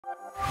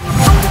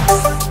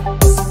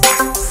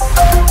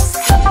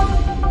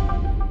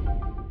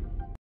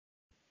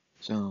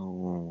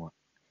So,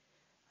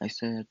 I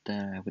said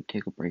that I would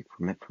take a break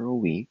from it for a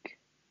week,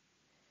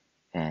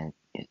 and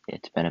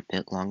it's been a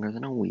bit longer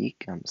than a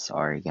week. I'm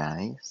sorry,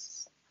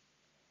 guys.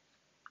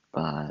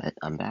 But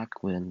I'm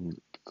back with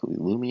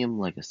Loomian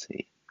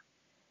Legacy.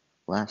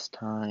 Last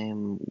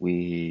time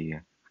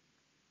I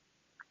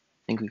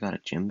think we got a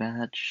gym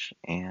badge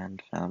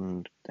and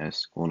found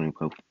this cool new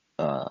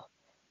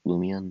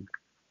Loomian.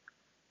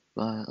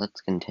 But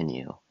let's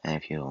continue. And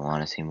if you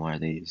want to see more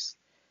of these,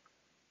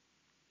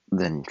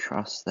 then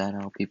trust that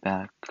I'll be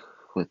back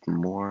with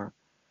more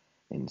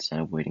instead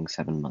of waiting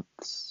 7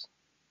 months.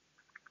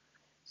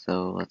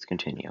 So let's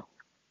continue.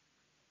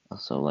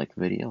 Also like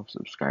the video,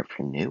 subscribe if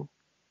you're new,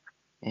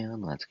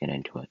 and let's get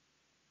into it.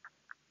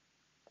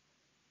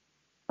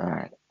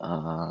 Alright,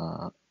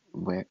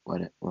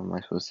 what am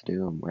I supposed to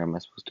do and where am I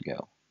supposed to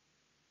go?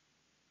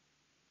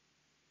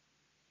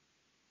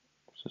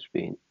 It's supposed to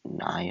be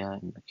Naya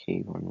in the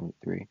cave on Route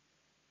 3.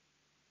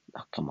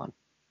 Oh, come on.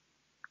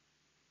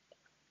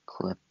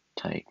 Clip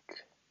Tyke.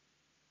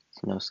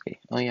 Snowski.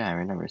 Oh yeah, I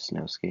remember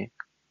Snowski.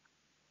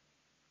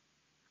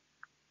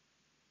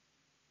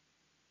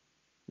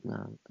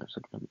 No, there's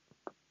a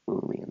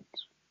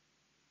Loomians.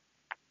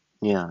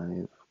 Yeah, I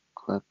have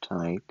Clip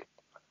Tyke,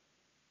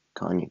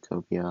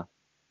 Konyacopia,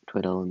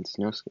 Twiddle, and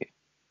Snowski.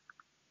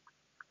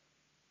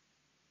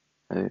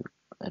 I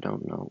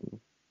don't know.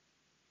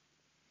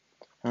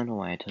 I don't know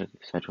why I took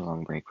such a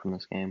long break from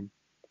this game.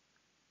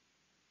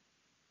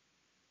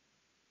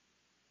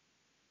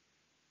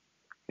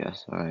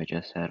 Guess I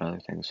just had other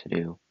things to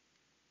do.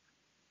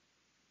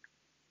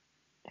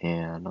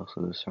 And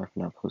also, sorry for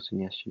not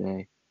posting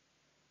yesterday.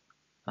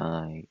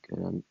 I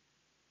couldn't,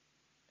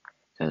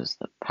 because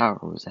the power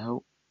was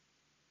out,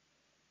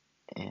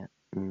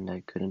 and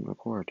I couldn't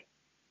record.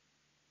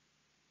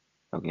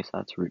 Okay, so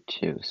that's Route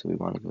 2, so we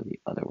want to go the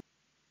other way.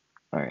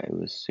 Alright, it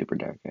was super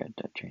dark, I had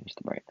to change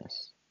the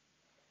brightness.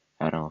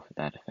 I don't know if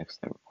that affects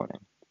the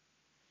recording.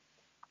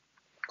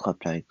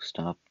 Club Tyke,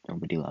 stop,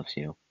 nobody loves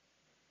you.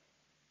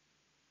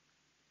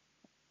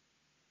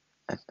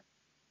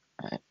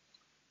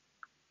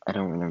 I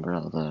don't remember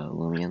all the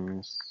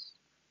Loomians,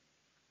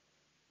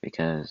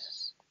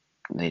 because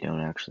they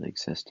don't actually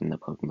exist in the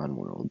Pokemon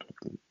world.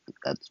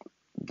 That's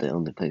the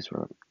only place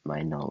where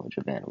my knowledge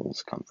of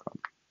animals come from.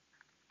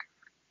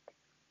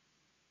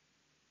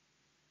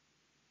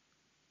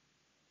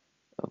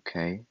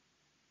 Okay.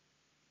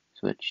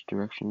 So which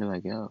direction do I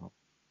go?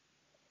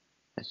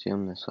 I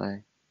assume this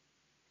way,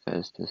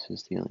 because this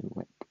is the only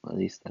way, at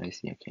least that I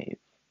see a cave.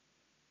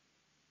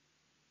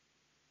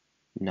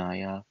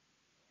 Naya,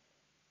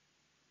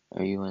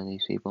 are you one of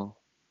these people?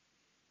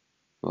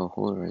 Well,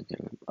 hold it right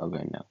there.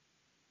 Okay, no.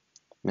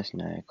 Miss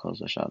Naya calls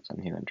the shots on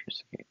who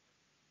enters the cave.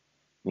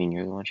 I mean,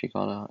 you're the one she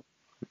called out?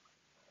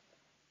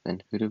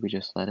 Then who did we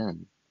just let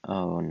in?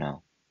 Oh,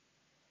 no.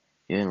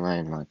 You didn't let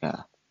in like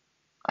a...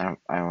 I don't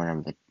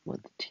remember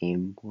what the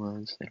team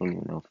was. I don't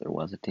even know if there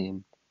was a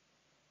team.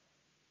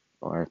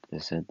 Or if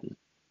this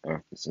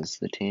is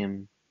the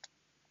team.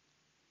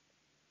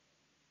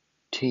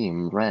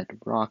 Team Red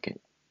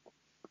Rocket.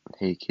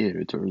 Hey kid,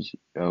 it turns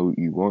out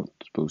you weren't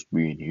supposed to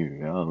be in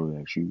here. I'll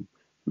ask you.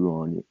 You're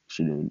on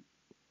accident.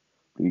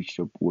 Please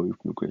step away from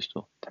the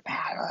crystal. The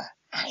power.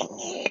 I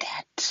need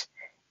it.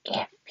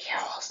 It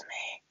fuels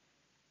me.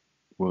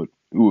 What?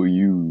 Who are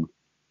you?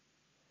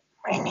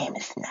 My name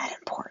is not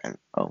important.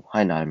 Oh,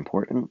 hi, not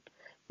important.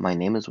 My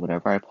name is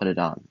whatever I put it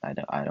on. I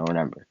don't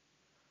remember.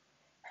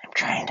 I'm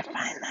trying to find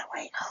my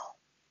way home.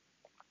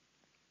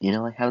 You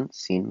know, I haven't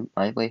seen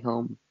my way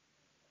home.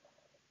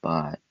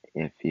 But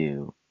if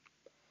you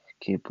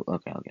keep...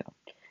 Okay, I'll get on.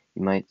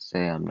 You might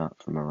say I'm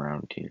not from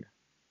around here.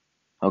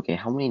 Okay,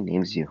 how many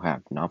names do you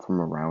have? Not from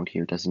around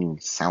here doesn't even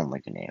sound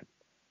like a name.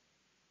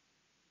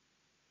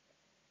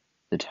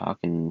 The talk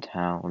in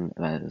town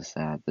is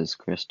that this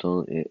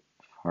crystal, if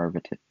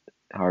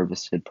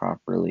harvested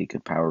properly,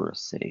 could power a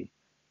city.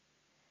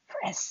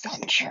 For a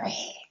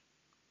century.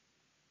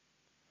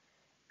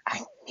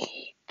 I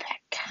need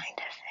that kind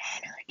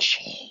of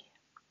energy.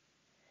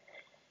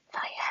 If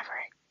I ever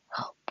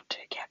hope to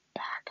get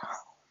back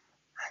home,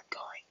 I'm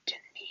going to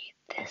need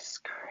this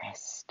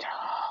crystal.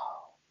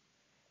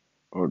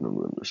 I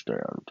don't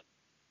understand.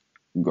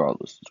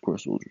 Regardless, this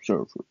crystal is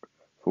reserved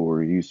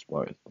for use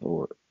by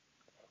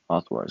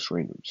authorized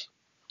trainers.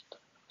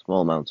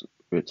 Small amounts of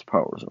its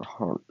powers are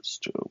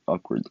harnessed to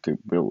upgrade the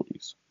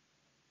capabilities.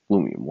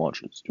 Loomian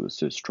watches to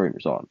assist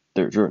trainers on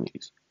their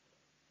journeys.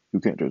 You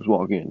can't just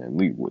walk in and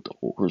leave with the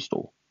whole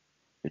crystal.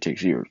 It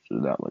takes years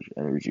for that much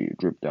energy to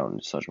drip down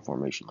into such a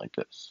formation like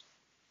this.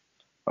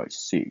 I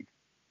see.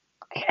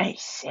 I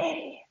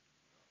see.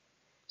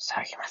 So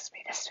you must be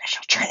the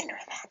special trainer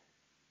then.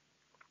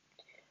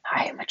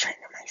 I am a trainer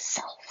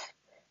myself.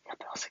 Not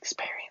the most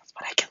experienced,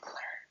 but I can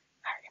learn.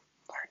 I am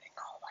learning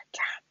all I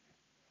can.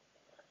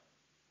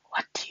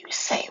 What do you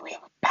say we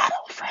have a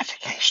battle for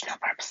educational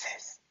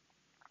purposes?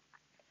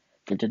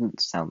 It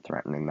didn't sound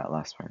threatening, that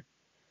last part.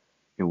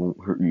 It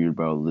won't hurt you to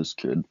battle this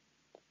kid.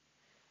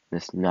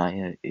 Miss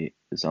Naya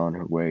is on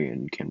her way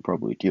and can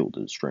probably deal with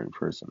this strange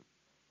person.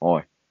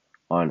 I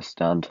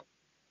understand.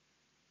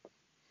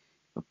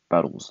 The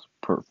battle's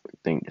the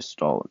perfect thing to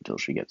stall until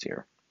she gets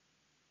here.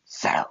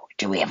 So,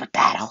 do we have a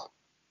battle?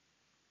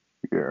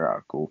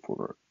 Yeah, go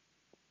for it.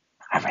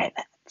 Alright,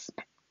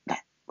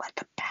 let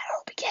the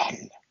battle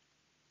begin.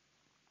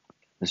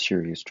 The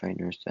serious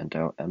trainer sent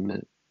out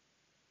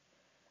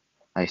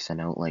I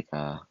sent out like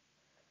a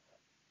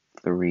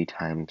 3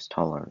 times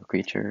taller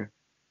creature.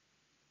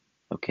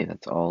 Okay,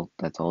 that's all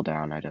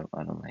down. I don't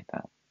like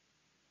that.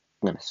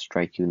 I'm gonna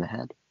strike you in the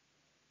head.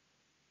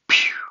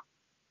 Pew!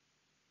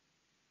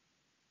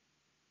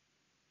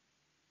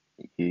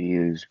 You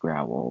use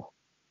growl,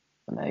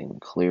 and I'm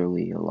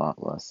clearly a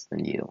lot less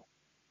than you.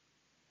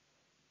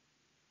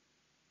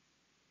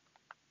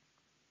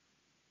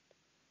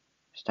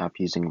 Stop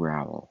using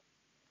growl.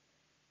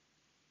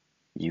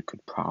 You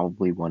could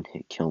probably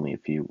one-hit kill me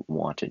if you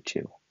wanted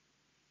to.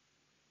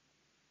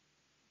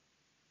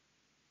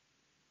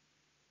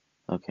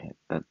 Okay,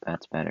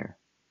 that's better.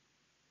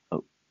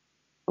 Oh,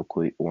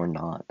 okay, or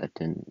not. That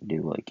didn't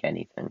do like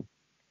anything.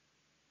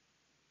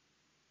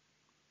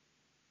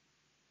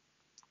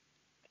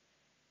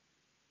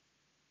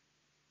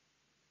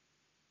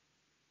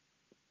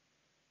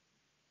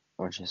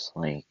 Or just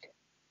like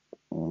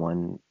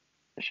one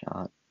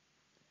shot,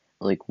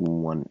 like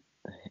 1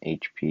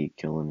 HP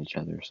killing each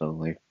other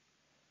slowly.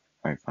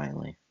 Alright,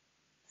 finally.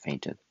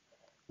 Fainted.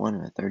 1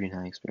 in a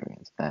 39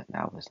 experience.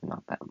 That was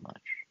not that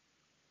much.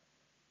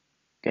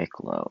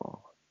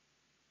 Geklo.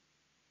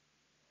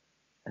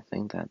 I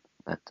think that's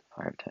a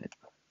fire type.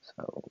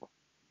 So,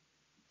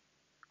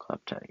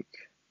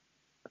 Kleptyke.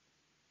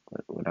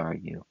 What are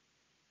you?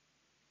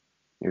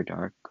 You're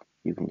dark.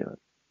 You can do it.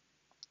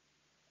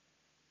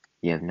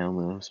 You have no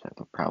moves, but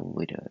you'll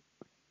probably do it.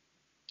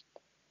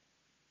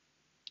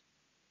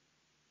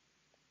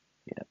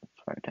 Yeah,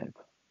 fire type.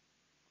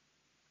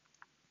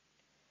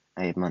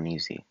 I have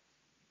Uneasy.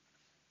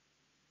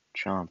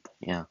 Chomp.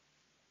 Yeah.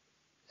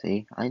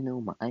 See, I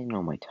know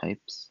my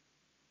types.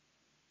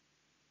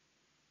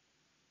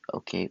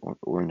 Okay,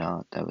 or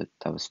not. That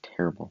was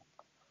terrible.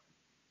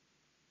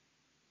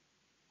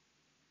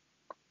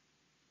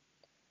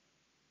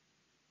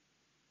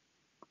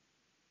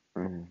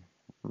 Mm,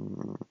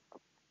 mm.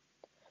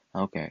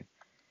 Okay,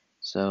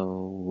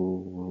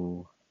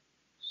 so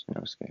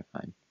Snowscare,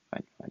 fine.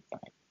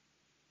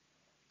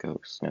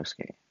 Go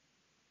Snowscare.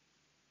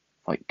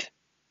 Fight.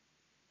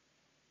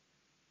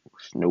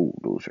 Snow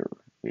Dozer.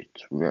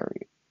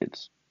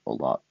 It's a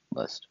lot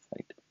less to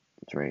fight.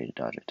 It's ready to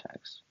dodge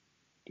attacks.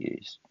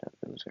 Use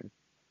Snow Dozer.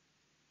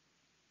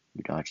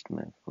 You dodged the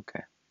move.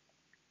 Okay.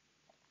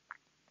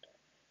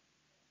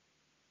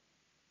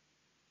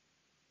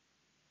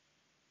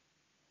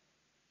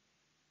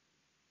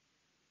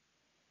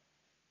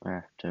 I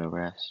have to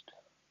rest.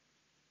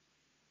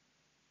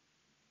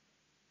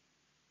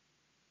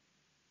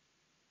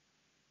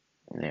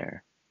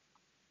 There.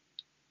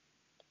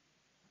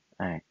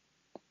 Alright.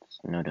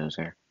 Snow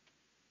Dozer.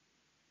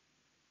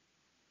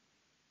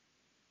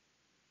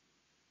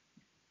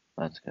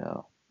 Let's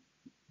go.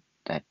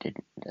 That did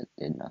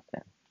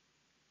nothing.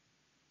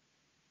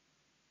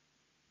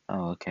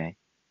 Oh, okay.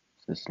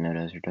 So Snow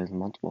Dozer does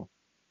multiple.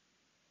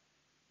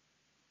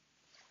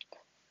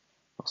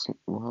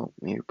 Well,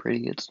 you're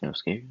pretty good,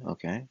 Snowscare.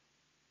 Okay.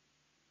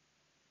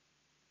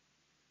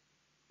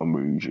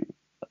 Amazing.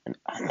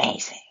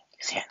 Amazing.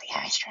 You certainly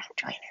have a strong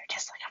trainer,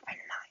 just like a friend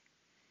of mine.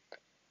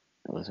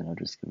 Listen, I'll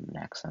just give him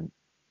an accent.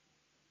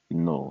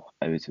 No,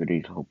 I was really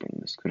hoping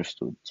this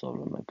crystal would solve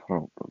all my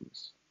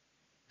problems.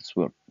 This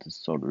world is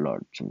so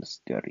large and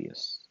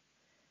mysterious.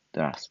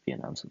 There has to be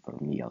an answer for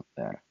me out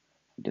there.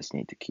 I just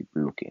need to keep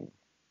looking.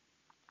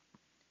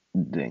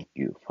 Thank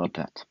you for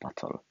that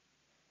battle.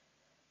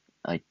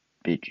 I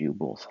bid you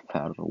both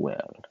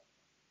farewell.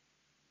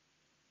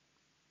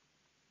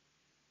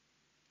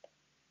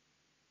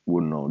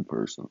 One odd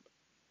person.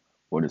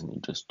 Why doesn't he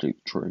just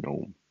take the train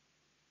home?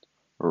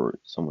 Alright,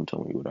 someone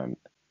tell me what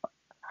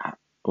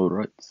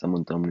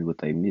someone tell me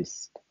what I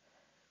missed.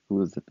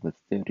 Who is that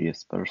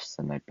mysterious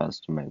person I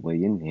passed on my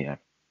way in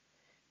here?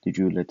 Did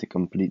you let a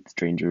complete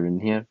stranger in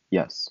here?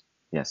 Yes,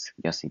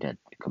 he did.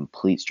 A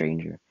complete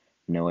stranger.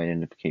 No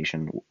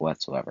identification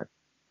whatsoever.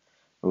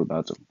 Oh,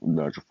 that's a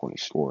funny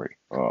story.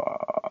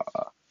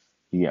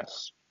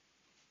 Yes.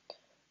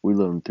 We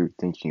let him through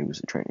thinking he was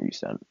the trainer you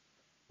sent.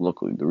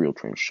 Luckily, the real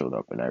trainer showed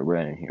up, and I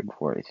ran in here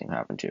before anything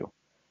happened to you.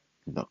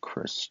 The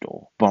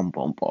crystal. Bum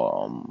bum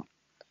bum.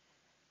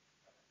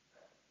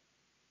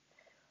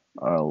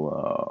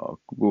 I'll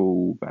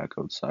go back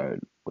outside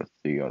with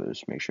the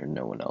others, make sure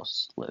no one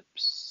else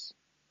slips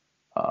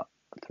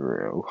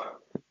through.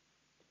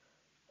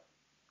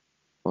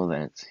 Well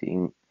then it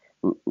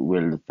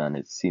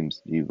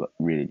seems you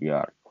really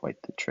are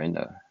quite the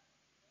trainer.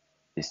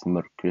 This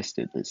more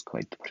crystal is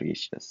quite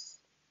precious.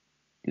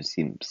 You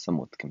seem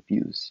somewhat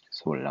confused,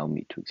 so allow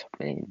me to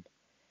explain.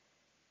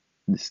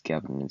 This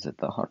cavern is at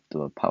the heart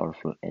of a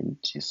powerful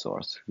energy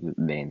source whose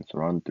veins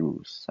run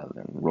through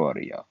southern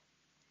Roria.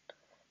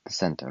 The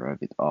center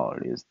of it all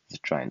is the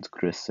giant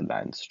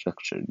crystalline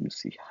structure you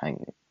see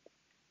hanging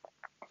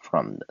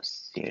from the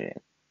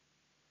ceiling.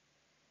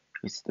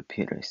 It's the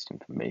purest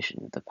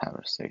information, the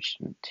power surge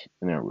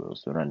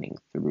minerals running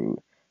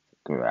through the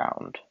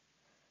ground.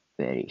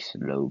 Very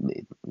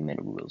slowly, the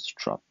minerals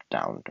drop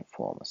down to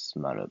form a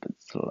smaller but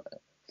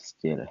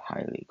still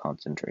highly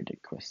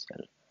concentrated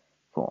crystal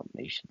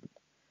formation.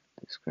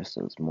 This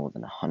crystal is more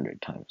than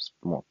 100 times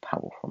more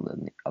powerful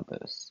than the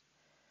others.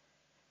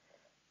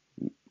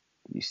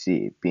 You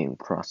see it being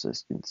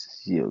processed in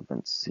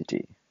Sylvan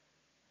City.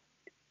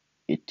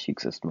 It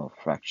takes a small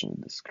fraction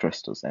of this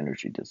crystal's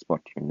energy to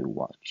support your new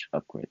watch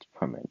upgrades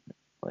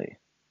permanently.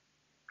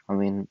 I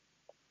mean,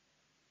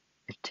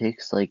 it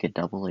takes like a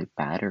AA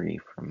battery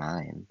for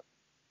mine.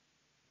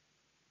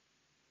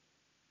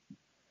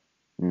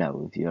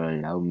 No, if you'll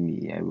allow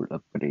me, I will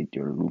upgrade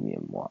your Lumi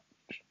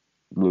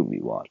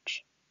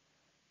watch.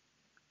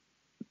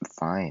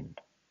 Fine.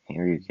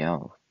 Here you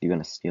go. You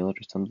gonna steal it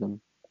or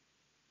something?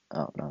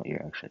 Oh, no,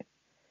 your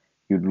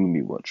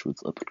Lumi watch was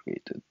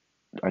upgraded.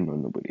 I know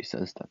nobody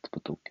says that,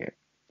 but okay.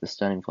 The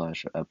stunning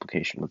flash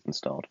application was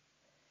installed.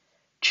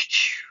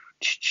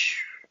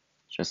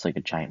 Just like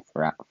a giant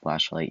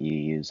flashlight you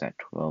use at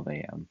 12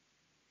 a.m.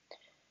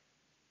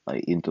 I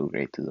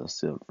integrated the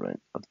silver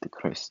of the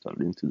crystal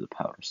into the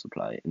power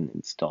supply and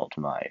installed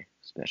my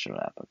special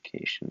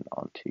application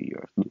onto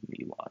your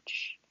Lumi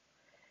watch.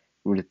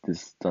 With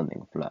this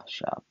stunning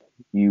flash app,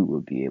 you will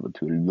be able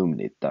to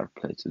illuminate dark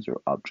places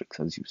or objects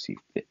as you see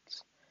fit.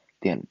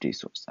 The energy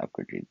source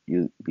upgraded,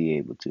 you'll be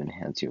able to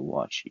enhance your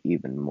watch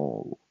even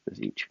more with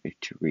each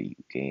victory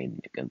you gain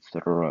against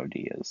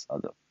Rodia's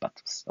other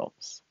battle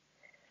styles.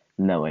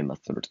 Now I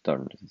must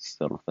return to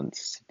Sylvan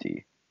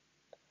City.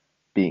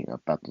 Being a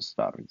battle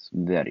star is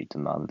very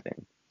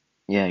demanding.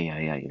 Yeah,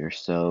 you're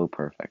so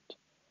perfect.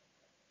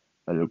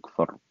 I look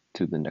forward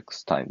to the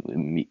next time we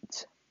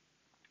meet.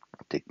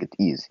 Take it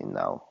easy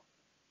now.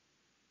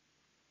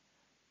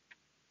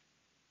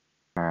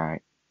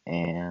 Alright,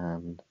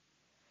 and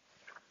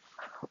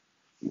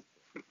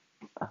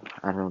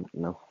I don't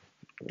know.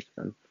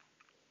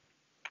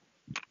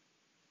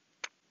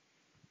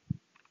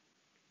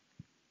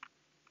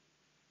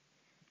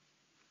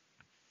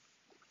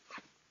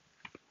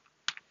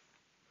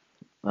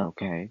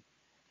 Okay,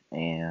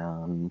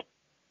 and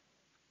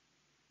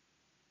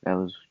that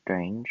was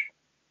strange.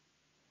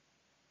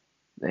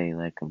 They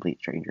let complete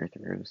stranger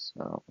through,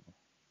 so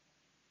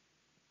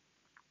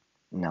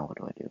now what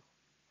do I do?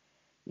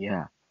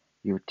 Yeah,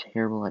 you were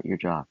terrible at your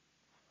job.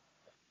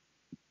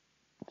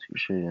 So you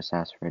should have just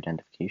asked for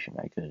identification.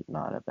 I could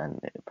not have been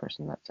the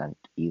person that sent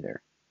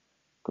either.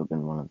 Could have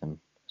been one of them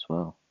as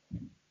well.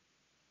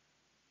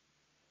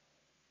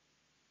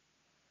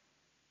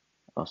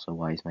 Also,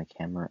 why is my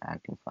camera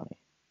acting funny?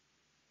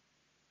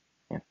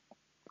 If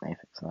I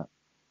fix that.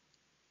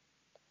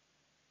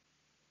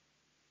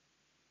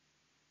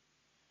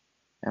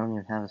 I don't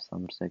even have a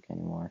thumbstick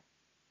anymore.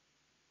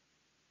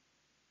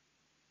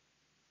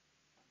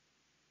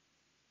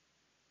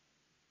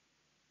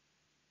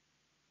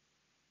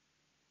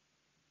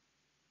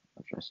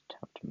 I'll just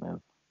have to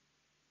move.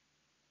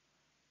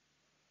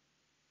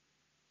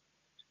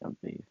 It's gonna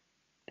be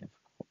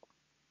difficult.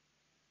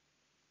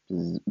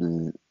 Bzz,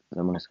 bzz.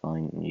 Someone is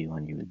calling you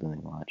on your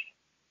Loomian watch.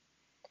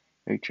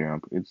 Hey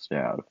champ, it's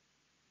Dad.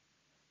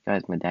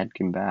 Guys, my dad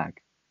came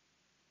back.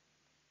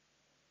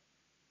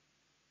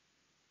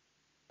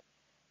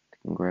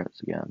 Congrats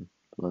again.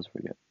 But let's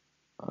forget.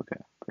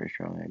 Okay, pretty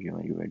sure I'm you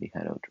when you're ready.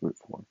 Head out to Route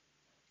 4.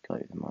 Tell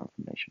you some more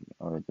information.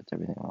 Alright, that's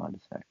everything I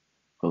wanted to say.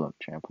 Good luck,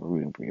 champ. We're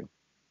rooting for you.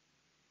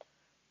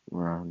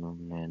 Run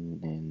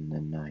in the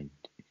 90s.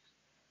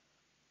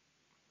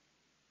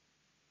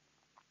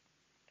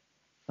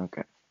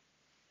 Okay.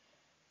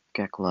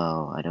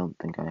 Geklo, I don't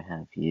think I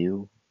have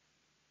you.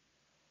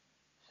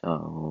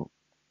 So,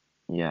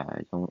 yeah,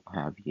 I don't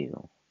have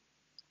you.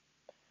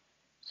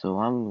 So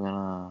I'm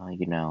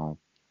gonna,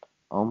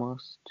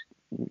 almost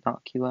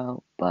knock you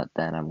out, but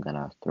then I'm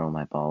gonna throw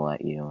my ball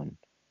at you and,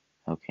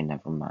 okay,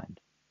 never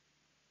mind.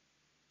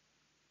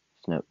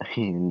 So,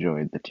 you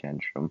enjoyed the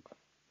tantrum.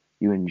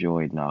 You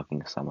enjoyed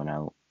knocking someone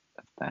out.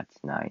 That's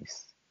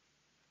nice.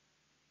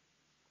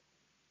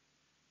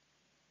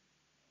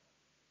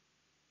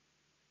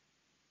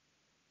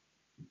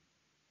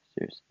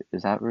 Seriously,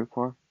 is that Route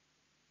 4?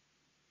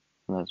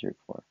 No, that's Route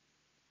 4.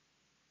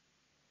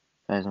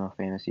 Guys, I'm a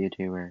famous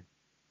YouTuber.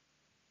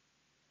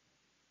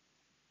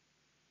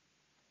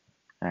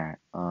 Alright,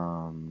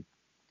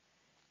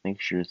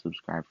 make sure to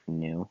subscribe for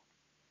new.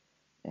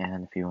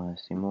 And if you want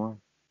to see more,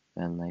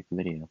 then like the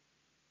video.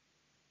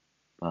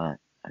 But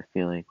I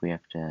feel like we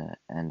have to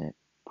end it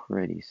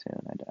pretty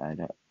soon. I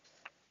don't,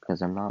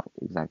 because I'm not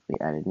exactly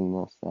editing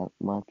this that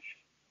much,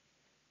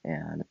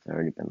 and it's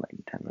already been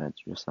like 10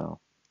 minutes or so,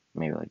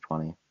 maybe like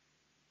 20.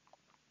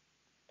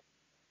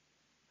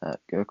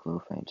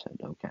 Gerklo Fame said,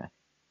 okay.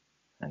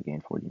 I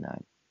gained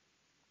 49.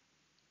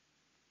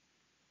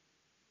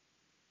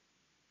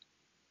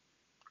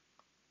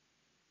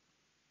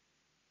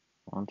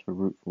 On to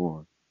Route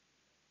 4.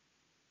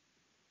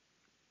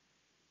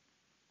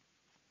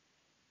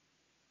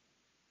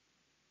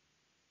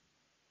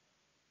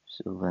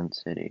 Sylvan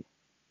City.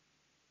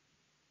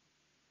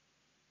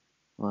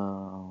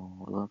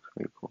 Well, it looks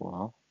pretty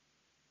cool.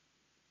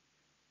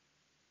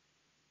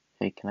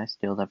 Hey, can I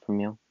steal that from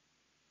you?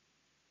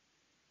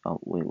 Oh,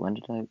 wait, when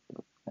did I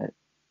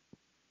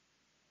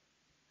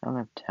don't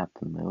have tap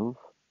to move.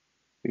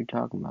 What are you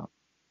talking about?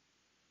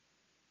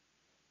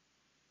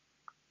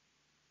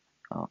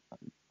 Oh,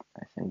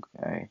 I think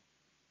I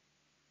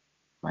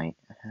might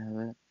have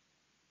it,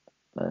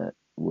 but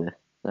with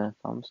the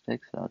thumbstick,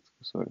 so that's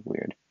sort of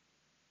weird.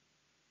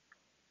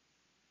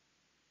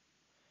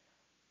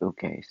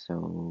 Okay,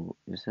 so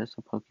is this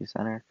a Poke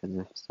Center? Because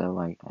if so,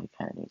 I kind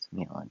of need some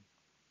healing.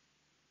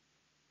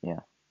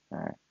 Yeah,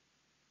 alright.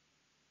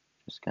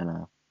 Just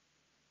gonna,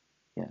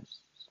 yes.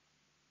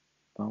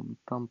 Bum,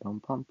 bum,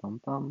 bum, bum,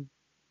 bum, bum.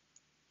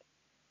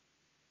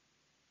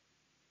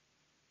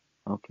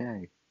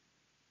 Okay,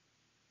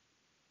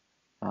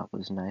 that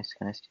was nice.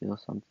 Can I steal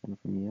something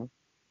from you?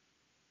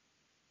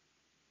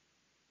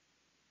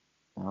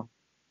 No?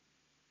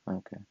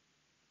 Okay,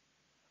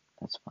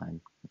 that's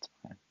fine. That's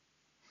fine.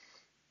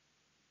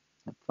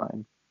 That's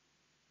fine.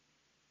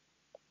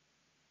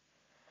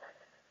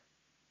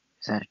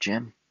 Is that a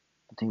gym?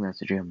 I think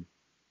that's a gym.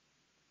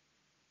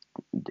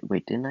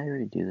 Wait, didn't I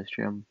already do this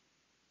gym?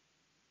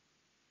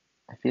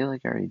 I feel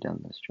like I already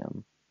done this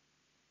gym.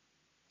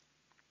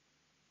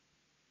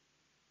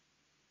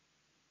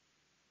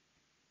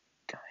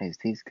 Guys,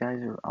 these guys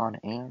are on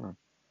air.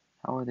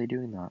 How are they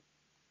doing that?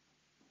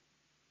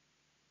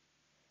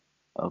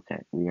 Okay,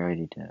 we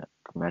already did it.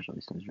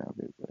 Congratulations,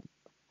 Robert.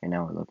 And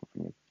now we're looking for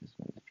new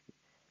participants.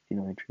 If you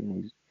know any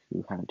trainees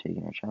who haven't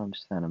taken our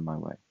challenge, send them my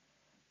way.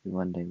 We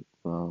one day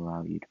will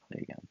allow you to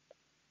play again.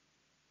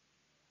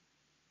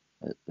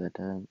 But that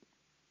doesn't.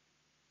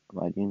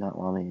 Why do you not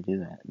want me to do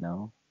that?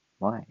 No?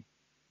 Why?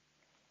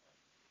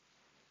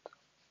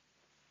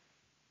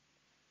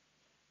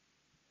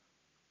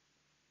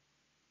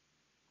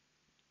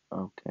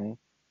 Okay.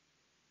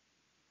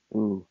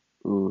 Ooh,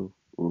 ooh,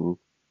 ooh.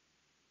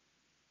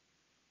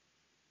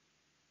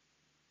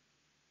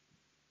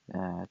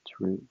 That's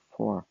Route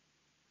 4.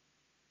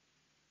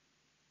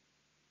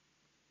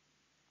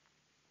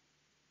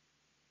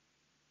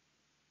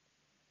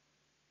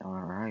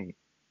 Alright.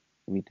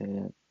 We did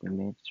it. We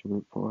made it to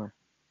Route 4.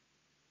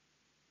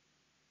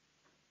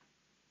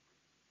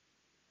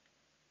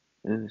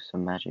 Ooh,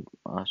 some magic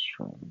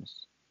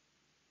mushrooms.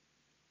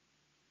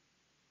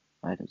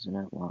 Why doesn't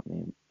it want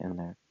me in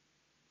there?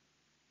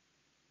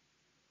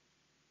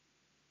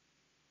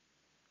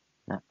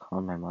 Not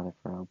calling my mother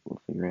for help.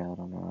 We'll figure it out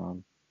on our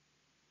own.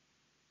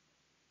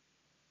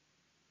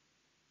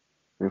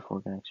 Route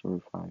 4 connects to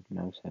Route 5.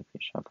 No safety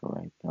shuffle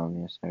right. On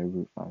the other side of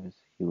Route 5 is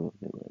Hilo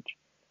Village.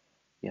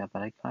 Yeah,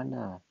 but I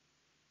kinda.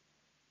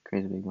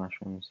 Crazy big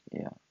mushrooms.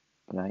 Yeah.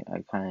 But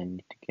I kinda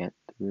need to get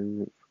through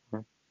Route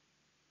 4.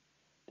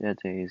 Dad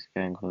says he's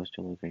getting close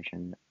to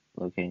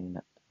locating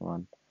that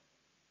one.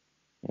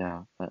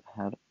 Yeah, but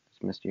how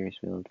does Mysterious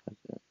Village was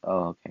it?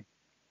 Oh, okay.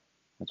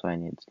 That's what I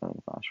need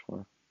Stone Flash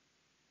for.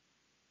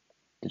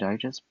 Did I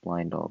just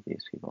blind all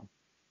these people?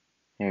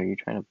 Hey, are you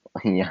trying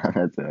to. Yeah,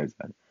 that's what I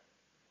said.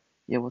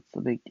 Yeah, what's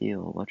the big deal?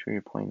 What's where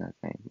you're pointing that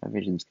thing? My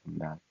vision's coming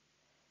back.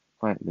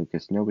 Quiet,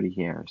 Lucas. Nobody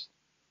cares.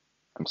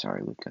 I'm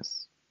sorry,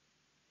 Lucas.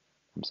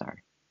 I'm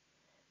sorry.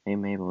 Hey,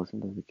 Mabel,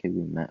 isn't that the kid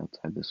we met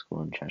outside the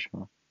school in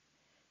Cheshire?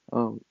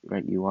 Oh,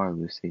 right, you are,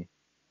 Lucy.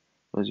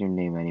 What was your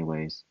name,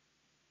 anyways?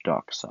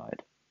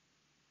 Dockside.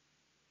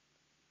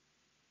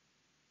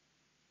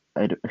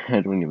 I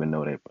don't even know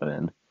what I put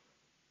in.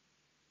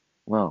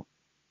 Well,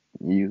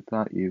 you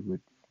thought you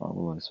would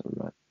follow us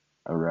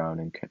around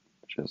and catch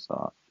us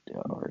off,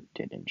 or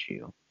didn't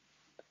you?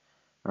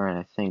 Alright,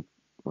 I think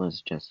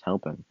was just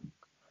helping.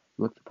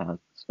 Look, the path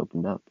is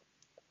opened up.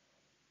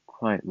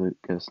 Quiet,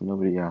 Lucas.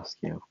 Nobody asked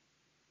you.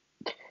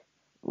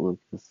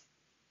 Lucas,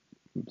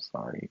 I'm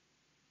sorry.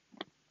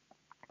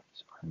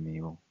 Sorry,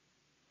 Mabel.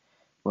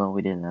 Well,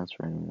 we didn't ask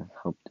for any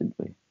help, did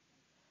we?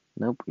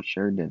 Nope, we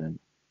sure didn't.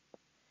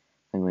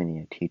 I think we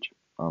need to teach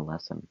a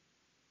lesson.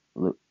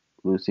 Lu-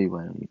 Lucy,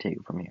 why don't you take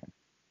it from here?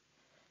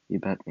 You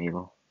bet,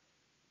 Mabel.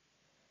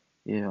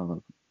 You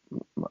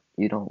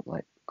don't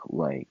like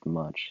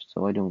much,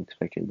 so I don't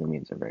expect your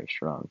Loomians are very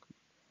strong.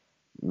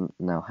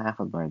 Now half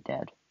of them are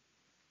dead.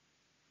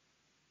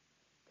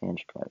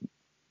 Pinch cut.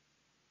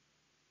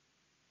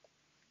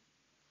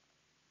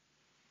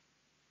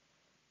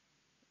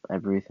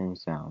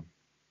 Everything's down.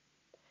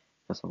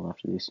 Guess I'll have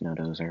to do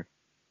Snowdozer.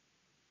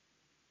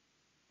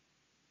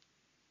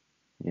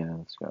 Yeah,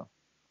 let's go.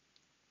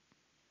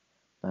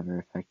 Never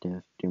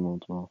effective. Do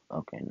multiple.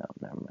 Okay, no,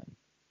 never mind.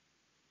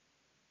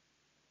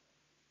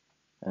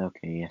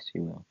 Okay, yes,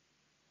 you will.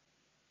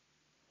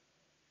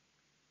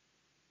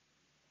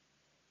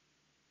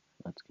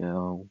 Let's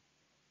go.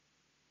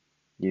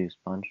 Use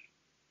punch.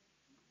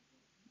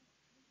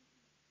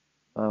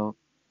 Oh,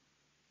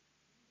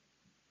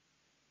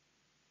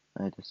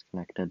 I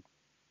disconnected.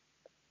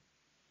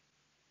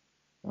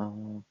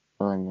 Well,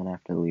 I'm gonna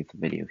have to leave the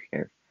video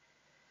here.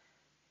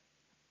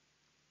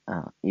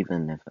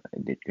 Even if I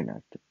did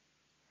connect,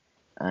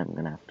 I'm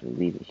gonna have to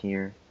leave it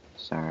here.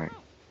 Sorry.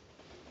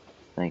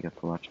 Thank you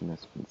for watching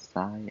this one,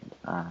 Sai, and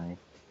I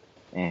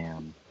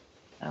am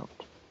out.